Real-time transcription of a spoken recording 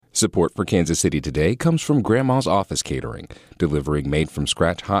Support for Kansas City Today comes from Grandma's Office Catering, delivering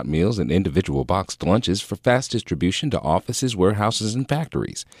made-from-scratch hot meals and individual boxed lunches for fast distribution to offices, warehouses, and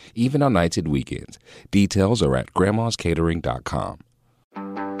factories, even on nights and weekends. Details are at grandmascatering.com.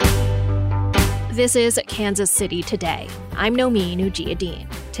 This is Kansas City Today. I'm Nomin Ujiyediin.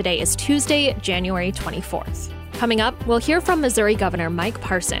 Today is Tuesday, January 24th. Coming up, we'll hear from Missouri Governor Mike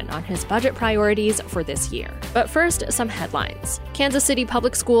Parson on his budget priorities for this year. But first, some headlines. Kansas City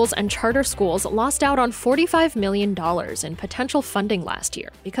public schools and charter schools lost out on $45 million in potential funding last year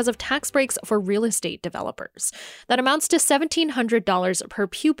because of tax breaks for real estate developers. That amounts to $1,700 per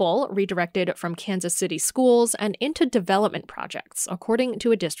pupil redirected from Kansas City schools and into development projects, according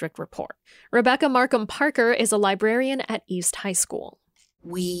to a district report. Rebecca Markham Parker is a librarian at East High School.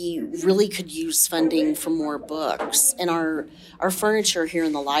 We really could use funding for more books. And our furniture here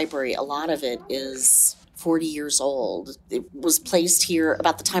in the library, a lot of it is 40 years old. It was placed here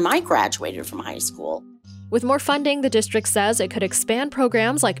about the time I graduated from high school. With more funding, the district says it could expand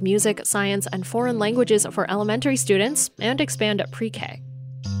programs like music, science, and foreign languages for elementary students and expand pre-K.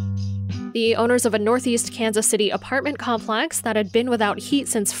 The owners of a northeast Kansas City apartment complex that had been without heat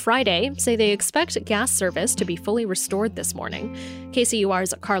since Friday say they expect gas service to be fully restored this morning.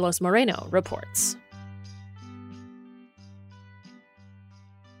 KCUR's Carlos Moreno reports.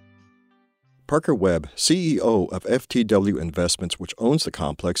 Parker Webb, CEO of FTW Investments, which owns the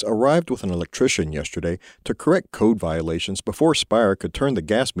complex, arrived with an electrician yesterday to correct code violations before Spire could turn the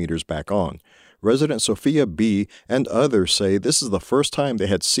gas meters back on. Resident Sophia B. and others say this is the first time they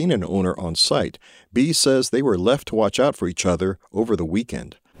had seen an owner on site. B. says they were left to watch out for each other over the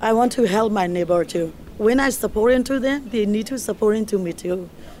weekend. I want to help my neighbor too. When I support into them, they need to support into me too.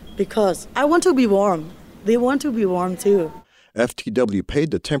 Because I want to be warm. They want to be warm too. FTW paid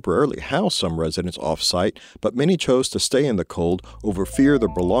to temporarily house some residents off-site, but many chose to stay in the cold over fear their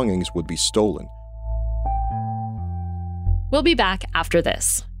belongings would be stolen. We'll be back after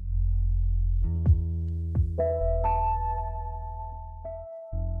this.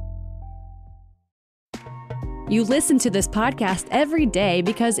 You listen to this podcast every day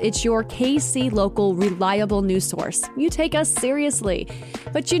because it's your KC local reliable news source. You take us seriously.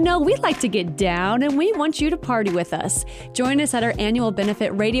 But you know, we like to get down and we want you to party with us. Join us at our annual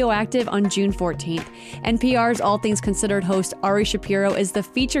benefit Radioactive on June 14th. NPR's All Things Considered host Ari Shapiro is the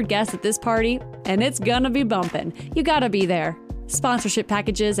featured guest at this party, and it's gonna be bumpin'. You gotta be there. Sponsorship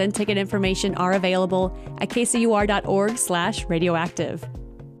packages and ticket information are available at kcur.org/radioactive.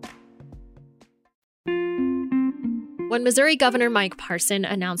 When Missouri Governor Mike Parson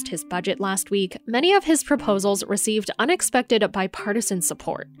announced his budget last week, many of his proposals received unexpected bipartisan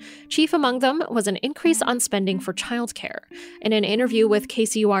support. Chief among them was an increase on spending for childcare. In an interview with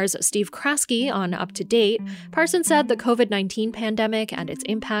KCUR's Steve Kraske on Up to Date, Parson said the COVID-19 pandemic and its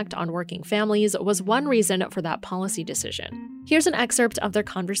impact on working families was one reason for that policy decision. Here's an excerpt of their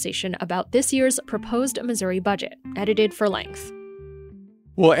conversation about this year's proposed Missouri budget, edited for length.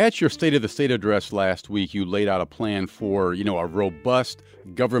 Well, at your State of the State address last week, you laid out a plan for, a robust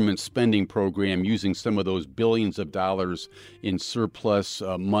government spending program using some of those billions of dollars in surplus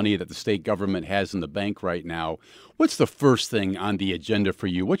money that the state government has in the bank right now. What's the first thing on the agenda for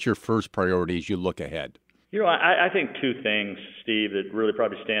you? What's your first priority as you look ahead? I think two things, Steve, that really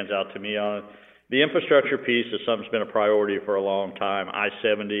probably stands out to me on it. The infrastructure piece is something that's been a priority for a long time.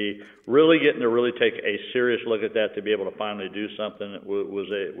 I-70, really getting to really take a serious look at that to be able to finally do something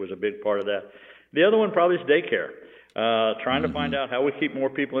was a big part of that. The other one probably is daycare. Trying to find out how we keep more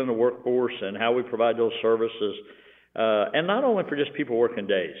people in the workforce and how we provide those services. And not only for just people working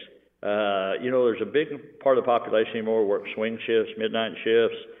days. There's a big part of the population anymore who work swing shifts, midnight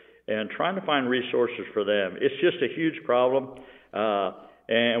shifts, and trying to find resources for them. It's just a huge problem.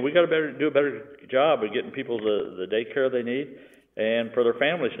 And we got to do a better job of getting people the daycare they need and for their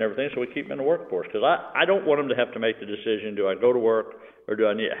families and everything, so we keep them in the workforce. Because I don't want them to have to make the decision, do I go to work or do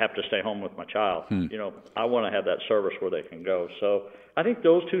I have to stay home with my child? I want to have that service where they can go. So I think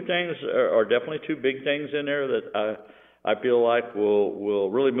those two things are definitely two big things in there that I feel like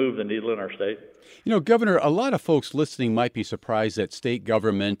will really move the needle in our state. Governor, a lot of folks listening might be surprised that state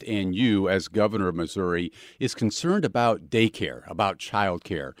government and you, as governor of Missouri, is concerned about daycare, about child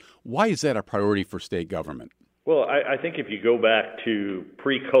care. Why is that a priority for state government? Well, I think if you go back to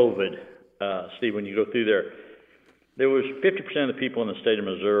pre-COVID, Steve, when you go through there was 50% of the people in the state of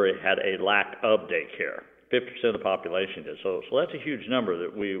Missouri had a lack of daycare. 50% of the population did. So that's a huge number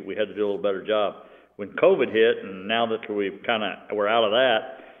that we had to do a little better job. When COVID hit, and now that we're out of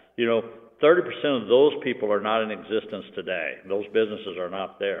that, 30% of those people are not in existence today. Those businesses are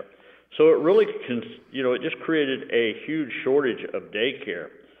not there. So it really it just created a huge shortage of daycare.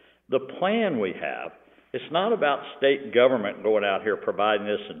 the plan we have, it's not about state government going out here providing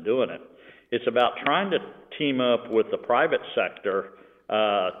this and doing it. It's about trying to team up with the private sector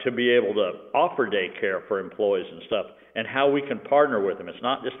to be able to offer daycare for employees and stuff, and how we can partner with them. It's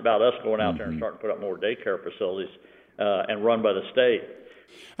not just about us going out there and starting to put up more daycare facilities and run by the state.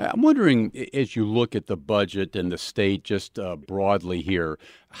 I'm wondering, as you look at the budget and the state just broadly here,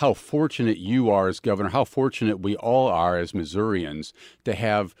 how fortunate you are as governor, how fortunate we all are as Missourians to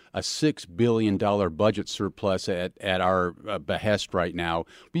have a $6 billion budget surplus at our behest right now.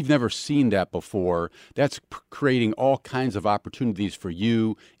 We've never seen that before. That's creating all kinds of opportunities for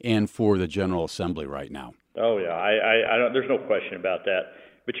you and for the General Assembly right now. Oh, yeah. I don't, there's no question about that.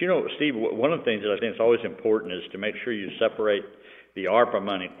 But, you know, Steve, one of the things that I think is always important is to make sure you separate the ARPA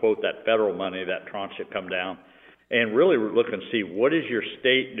money, quote, that federal money, that tranche that come down, and really look and see what is your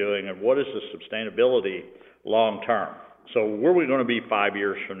state doing and what is the sustainability long term. So where are we going to be 5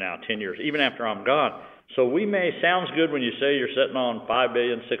 years from now, 10 years, even after I'm gone? So we may, sounds good when you say you're sitting on $5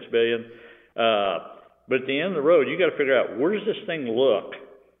 billion, $6 billion, but at the end of the road, you got to figure out where does this thing look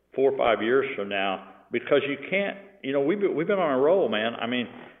 4 or 5 years from now, because you can't, you know, we've been on a roll, man. I mean,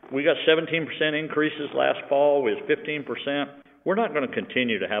 we got 17% increases last fall, we had 15%. We're not going to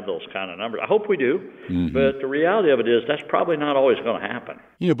continue to have those kind of numbers. I hope we do, but the reality of it is that's probably not always going to happen.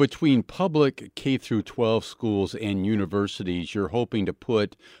 You know, between public K through 12 schools and universities, you're hoping to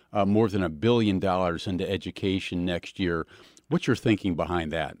put more than $1 billion into education next year. What's your thinking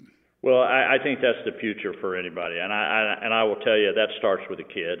behind that? Well, I think that's the future for anybody, and I will tell you that starts with a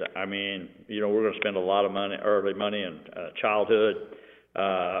kid. I mean, you know, we're going to spend a lot of money, early money in childhood,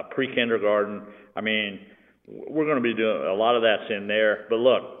 pre-kindergarten. I mean, we're going to be doing a lot of that's in there. But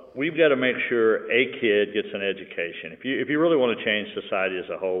look, we've got to make sure a kid gets an education. If you really want to change society as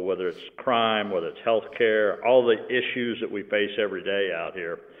a whole, whether it's crime, whether it's health care, all the issues that we face every day out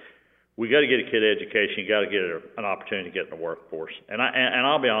here, we got to get a kid education. You got to get an opportunity to get in the workforce. And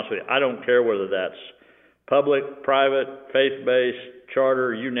I'll be honest with you, I don't care whether that's public, private, faith-based,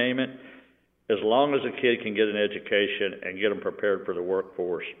 charter, you name it, as long as a kid can get an education and get them prepared for the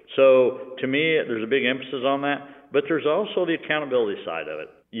workforce. So to me, there's a big emphasis on that, but there's also the accountability side of it.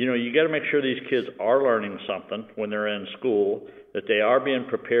 You know, you got to make sure these kids are learning something when they're in school, that they are being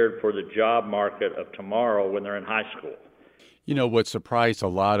prepared for the job market of tomorrow when they're in high school. You know, what surprised a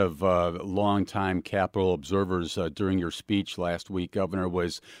lot of longtime Capitol observers during your speech last week, Governor,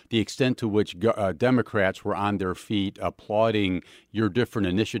 was the extent to which Democrats were on their feet applauding your different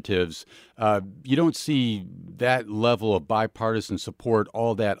initiatives. You don't see that level of bipartisan support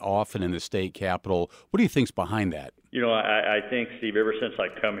all that often in the state Capitol. What do you think's behind that? You know, I think, Steve, ever since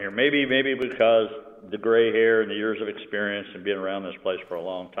I come here, maybe because the gray hair and the years of experience and being around this place for a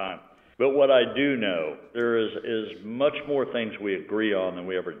long time. But what I do know, there is much more things we agree on than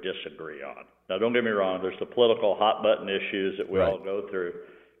we ever disagree on. Now, don't get me wrong, there's the political hot-button issues that we all go through,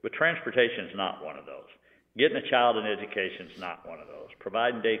 but transportation is not one of those. Getting a child in education is not one of those.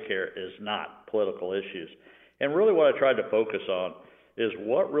 Providing daycare is not political issues. And really what I tried to focus on is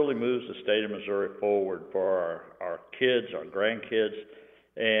what really moves the state of Missouri forward for our kids, our grandkids,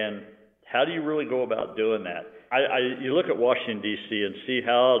 and how do you really go about doing that? You look at Washington, D.C. and see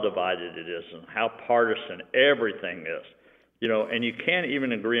how divided it is and how partisan everything is, you know, and you can't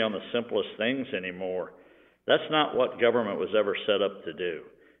even agree on the simplest things anymore. That's not what government was ever set up to do.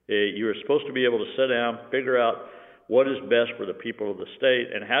 You were supposed to be able to sit down, figure out what is best for the people of the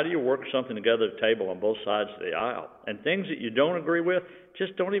state, and how do you work something together at the table on both sides of the aisle. And things that you don't agree with,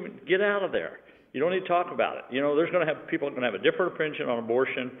 just don't even get out of there. You don't need to talk about it. You know, there's going to have people are going to have a different opinion on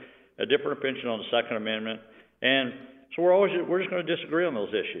abortion, a different opinion on the Second Amendment. And so we're just going to disagree on those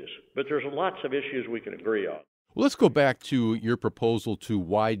issues. But there's lots of issues we can agree on. Well, let's go back to your proposal to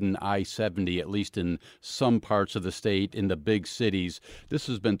widen I-70, at least in some parts of the state, in the big cities. This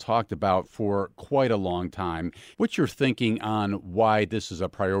has been talked about for quite a long time. What's your thinking on why this is a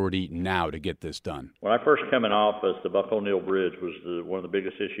priority now to get this done? When I first came in office, the Buck O'Neill Bridge was one of the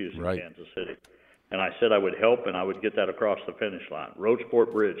biggest issues in Kansas City. And I said I would help and I would get that across the finish line.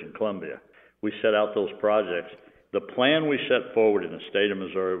 Roachport Bridge in Columbia. We set out those projects. The plan we set forward in the state of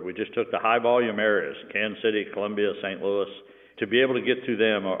Missouri, we just took the high volume areas, Kansas City, Columbia, St. Louis, to be able to get to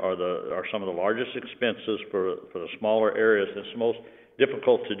them are some of the largest expenses for the smaller areas. It's the most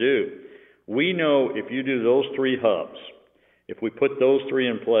difficult to do. We know if you do those three hubs, if we put those three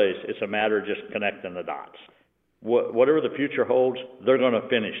in place, it's a matter of just connecting the dots. Whatever the future holds, they're going to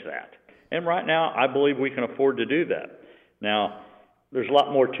finish that. And right now, I believe we can afford to do that. Now, there's a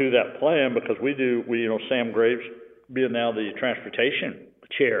lot more to that plan because we Sam Graves being now the transportation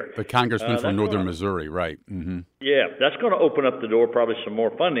chair. The congressman from northern gonna, Missouri, right. Mm-hmm. Yeah, that's going to open up the door, probably some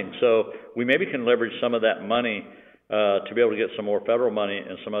more funding. So we maybe can leverage some of that money to be able to get some more federal money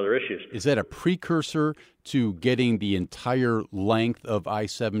and some other issues. Is that a precursor to getting the entire length of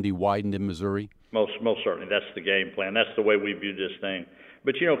I-70 widened in Missouri? Most certainly. That's the game plan. That's the way we view this thing.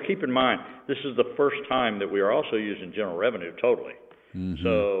 But, keep in mind, this is the first time that we are also using general revenue totally. Mm-hmm.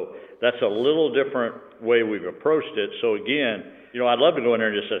 So that's a little different way we've approached it. So, again, I'd love to go in there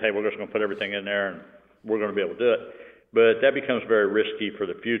and just say, hey, we're just going to put everything in there and we're going to be able to do it. But that becomes very risky for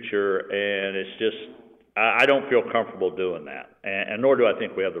the future, and it's just I don't feel comfortable doing that, and nor do I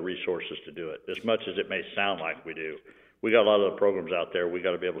think we have the resources to do it, as much as it may sound like we do. We got a lot of the programs out there we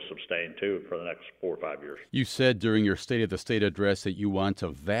got to be able to sustain, too, for the next 4 or 5 years. You said during your State of the State address that you want to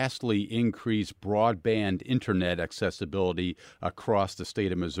vastly increase broadband Internet accessibility across the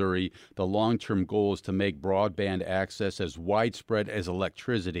state of Missouri. The long-term goal is to make broadband access as widespread as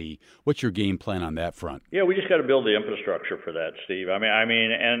electricity. What's your game plan on that front? Yeah, we just got to build the infrastructure for that, Steve.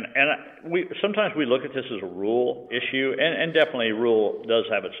 We sometimes we look at this as a rural issue, and definitely rural does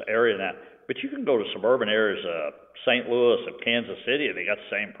have its area in that. But you can go to suburban areas of St. Louis, of Kansas City, and they got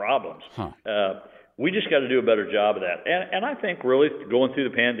the same problems. We just got to do a better job of that. And I think really going through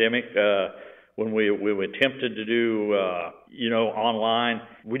the pandemic, when we attempted to do online,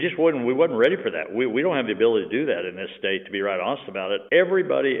 we wasn't ready for that. We don't have the ability to do that in this state, to be right honest about it.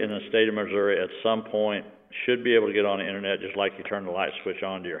 Everybody in the state of Missouri at some point should be able to get on the internet just like you turn the light switch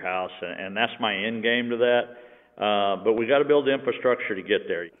on to your house, and that's my end game to that. But we got to build the infrastructure to get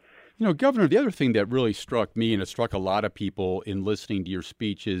there. Governor, the other thing that really struck me, and it struck a lot of people in listening to your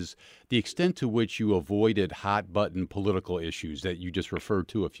speech, is the extent to which you avoided hot-button political issues that you just referred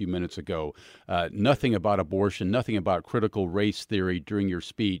to a few minutes ago. Nothing about abortion, nothing about critical race theory during your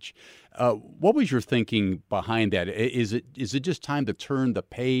speech. What was your thinking behind that? Is it just time to turn the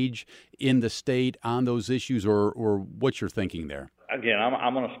page in the state on those issues, or what's your thinking there? Again,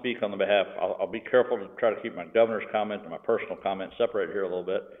 I'm going to speak on the behalf. I'll be careful to try to keep my governor's comment and my personal comment separated here a little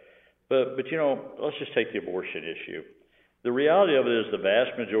bit. But let's just take the abortion issue. The reality of it is the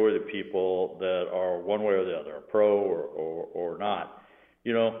vast majority of the people that are one way or the other, pro or not,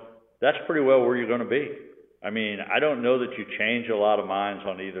 that's pretty well where you're going to be. I don't know that you change a lot of minds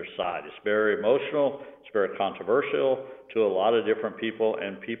on either side. It's very emotional. It's very controversial to a lot of different people,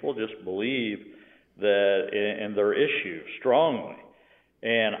 and people just believe that in their issue strongly.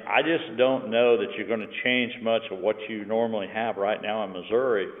 And I just don't know that you're going to change much of what you normally have right now in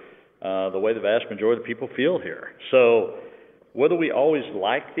Missouri, the way the vast majority of the people feel here. So whether we always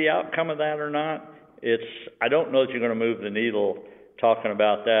like the outcome of that or not, I don't know that you're going to move the needle talking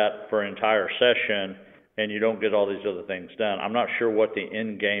about that for an entire session and you don't get all these other things done. I'm not sure what the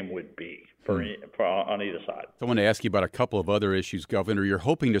end game would be on either side. I want to ask you about a couple of other issues, Governor. You're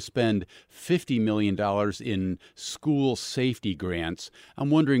hoping to spend $50 million in school safety grants. I'm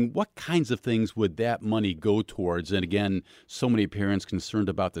wondering what kinds of things would that money go towards? And again, so many parents concerned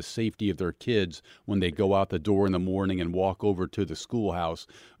about the safety of their kids when they go out the door in the morning and walk over to the schoolhouse.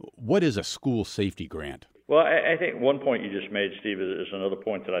 What is a school safety grant? Well, I think one point you just made, Steve, is another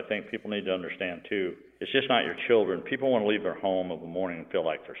point that I think people need to understand, too. It's just not your children. People want to leave their home of the morning and feel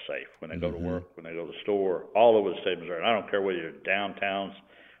like they're safe when they go to work, when they go to the store, all over the state of Missouri. And I don't care whether you're downtowns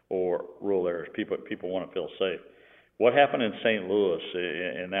or rural areas. People want to feel safe. What happened in St. Louis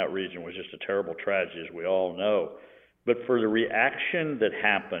in that region was just a terrible tragedy, as we all know. But for the reaction that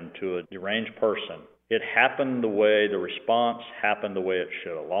happened to a deranged person, it happened the response happened the way it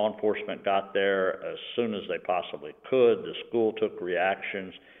should. Law enforcement got there as soon as they possibly could. The school took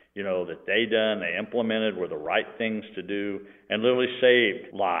reactions, that they implemented were the right things to do and literally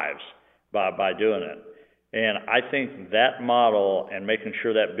saved lives by doing it. And I think that model and making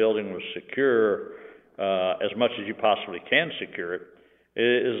sure that building was secure as much as you possibly can secure it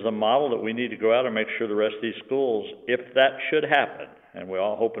is the model that we need to go out and make sure the rest of these schools, if that should happen, and we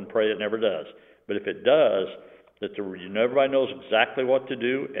all hope and pray it never does, but if it does, that everybody knows exactly what to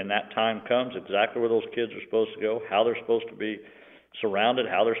do, and that time comes, exactly where those kids are supposed to go, how they're supposed to be surrounded,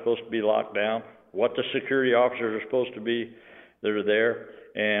 how they're supposed to be locked down, what the security officers are supposed to be that are there,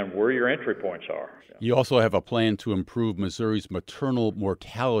 and where your entry points are. You also have a plan to improve Missouri's maternal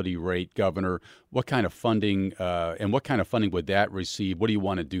mortality rate, Governor. What kind of funding and what kind of funding would that receive? What do you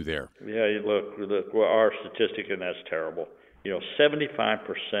want to do there? Yeah, look, our statistic, and that's terrible.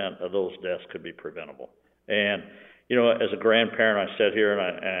 75% of those deaths could be preventable. And, as a grandparent, I sit here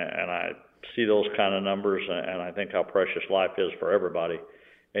and I see those kind of numbers, and I think how precious life is for everybody.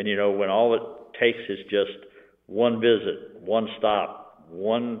 And, when all it takes is just one visit, one stop,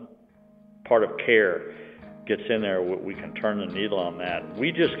 one part of care gets in there, we can turn the needle on that.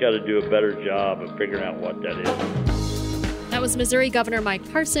 We just got to do a better job of figuring out what that is. That was Missouri Governor Mike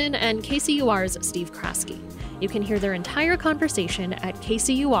Parson and KCUR's Steve Kraske. You can hear their entire conversation at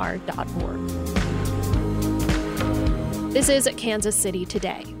kcur.org. This is Kansas City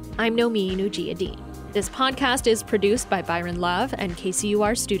Today. I'm Nomi Nujiadeen. This podcast is produced by Byron Love and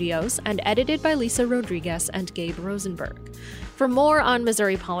KCUR Studios and edited by Lisa Rodriguez and Gabe Rosenberg. For more on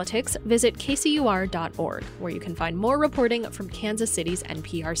Missouri politics, visit kcur.org, where you can find more reporting from Kansas City's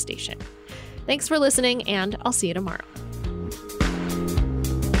NPR station. Thanks for listening, and I'll see you tomorrow.